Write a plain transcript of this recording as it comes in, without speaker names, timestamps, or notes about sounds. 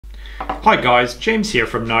Hi guys, James here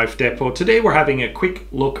from Knife Depot. Today we're having a quick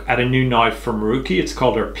look at a new knife from Ruike. It's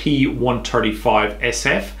called our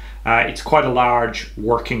P135-SF. It's quite a large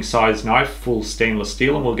working size knife, full stainless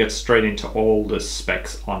steel, and we'll get straight into all the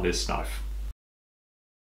specs on this knife.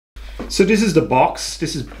 So this is the box.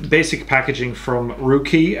 This is basic packaging from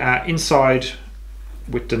Ruike. Inside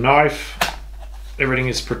with the knife, everything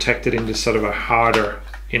is protected in this sort of a harder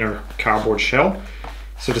inner cardboard shell.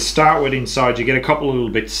 So to start with, inside you get a couple of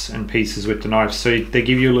little bits and pieces with the knife. So they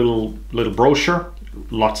give you a little brochure,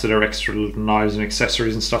 lots of their extra little knives and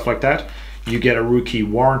accessories and stuff like that. You get a Ruike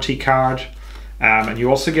warranty card, and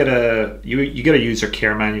you also get you get a user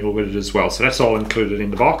care manual with it as well. So that's all included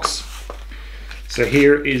in the box. So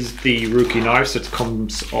here is the Ruike knife. So it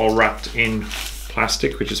comes all wrapped in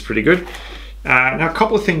plastic, which is pretty good. Now a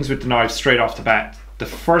couple of things with the knife straight off the bat. The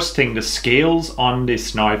first thing, the scales on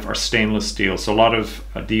this knife are stainless steel. So a lot of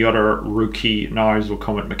the other Ruike knives will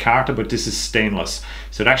come with micarta, but this is stainless.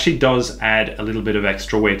 So it actually does add a little bit of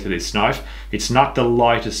extra weight to this knife. It's not the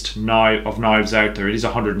lightest knife of knives out there. It is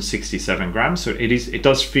 167 grams, so it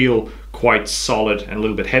does feel quite solid and a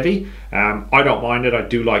little bit heavy. I don't mind it. I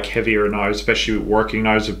do like heavier knives, especially with working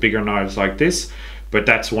knives or bigger knives like this. But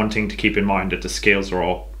that's one thing to keep in mind, that the scales are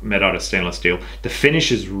all made out of stainless steel. The finish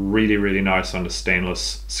is really, really nice on the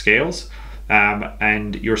stainless scales.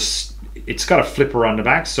 And it's got a flipper on the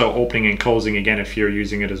back, so opening and closing, again, if you're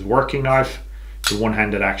using it as a working knife, the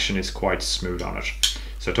one-handed action is quite smooth on it.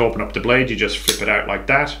 So to open up the blade, you just flip it out like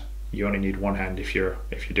that. You only need one hand if you're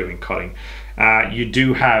doing cutting. You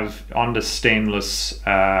do have on the stainless,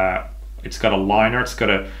 it's got a liner, it's got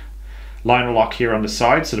a liner lock here on the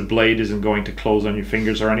side, so the blade isn't going to close on your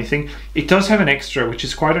fingers or anything. It does have an extra, which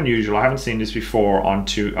is quite unusual. I haven't seen this before on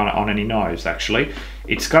any knives actually.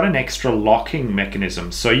 It's got an extra locking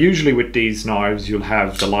mechanism. So usually with these knives you'll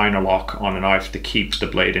have the liner lock on a knife to keep the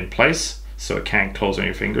blade in place so it can't close on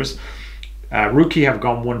your fingers. Ruike have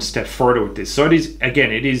gone one step further with this. So it is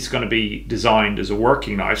going to be designed as a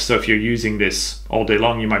working knife. So if you're using this all day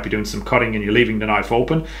long, you might be doing some cutting and you're leaving the knife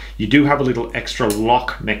open, you do have a little extra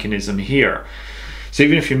lock mechanism here. So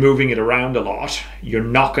even if you're moving it around a lot, you're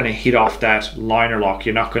not going to hit off that liner lock.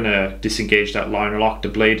 You're not going to disengage that liner lock. The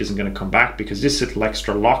blade isn't going to come back because this little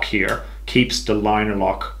extra lock here keeps the liner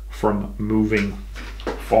lock from moving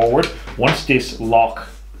forward. Once this lock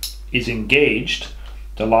is engaged,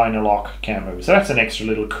 the liner lock can't move. So that's an extra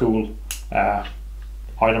little cool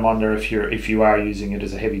item on there if you are using it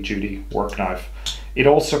as a heavy duty work knife. It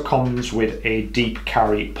also comes with a deep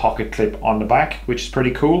carry pocket clip on the back, which is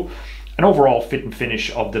pretty cool. And overall fit and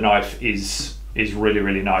finish of the knife is really,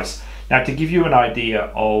 really nice. Now to give you an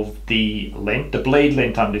idea of the length, the blade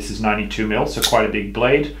length on this is 92 mil, so quite a big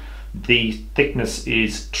blade. The thickness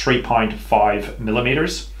is 3.5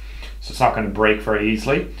 millimeters, so it's not going to break very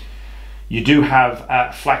easily. You do have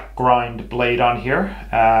a flat grind blade on here,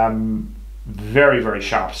 very, very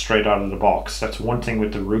sharp straight out of the box. That's one thing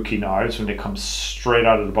with the Ruike knives, when they come straight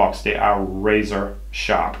out of the box, they are razor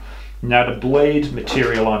sharp. Now the blade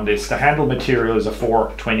material on this, the handle material is a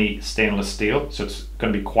 420 stainless steel, so it's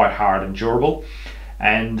going to be quite hard and durable.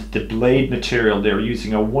 And the blade material, they're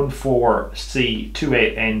using a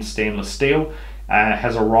 14C28N stainless steel.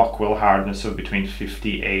 Has a Rockwell hardness of between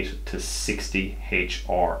 58 to 60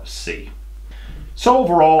 HRC. So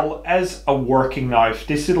overall, as a working knife,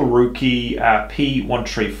 this little Ruike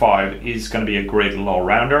P135 is going to be a great little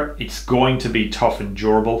all-rounder. It's going to be tough and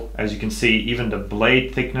durable. As you can see, even the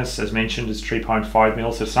blade thickness, as mentioned, is 3.5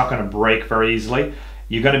 mil, so it's not going to break very easily.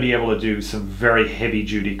 You're going to be able to do some very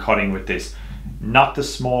heavy-duty cutting with this. Not the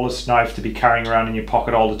smallest knife to be carrying around in your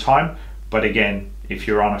pocket all the time, but again, if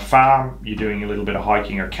you're on a farm, you're doing a little bit of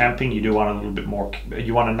hiking or camping, you want a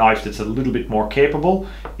knife that's a little bit more capable,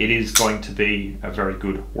 it is going to be a very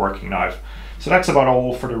good working knife. So that's about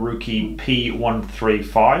all for the Ruike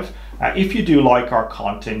P135. If you do like our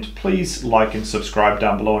content, please like and subscribe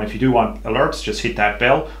down below, and if you do want alerts, just hit that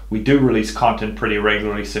bell. We do release content pretty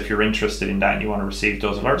regularly, so if you're interested in that and you want to receive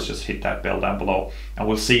those alerts, just hit that bell down below, and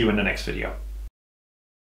we'll see you in the next video.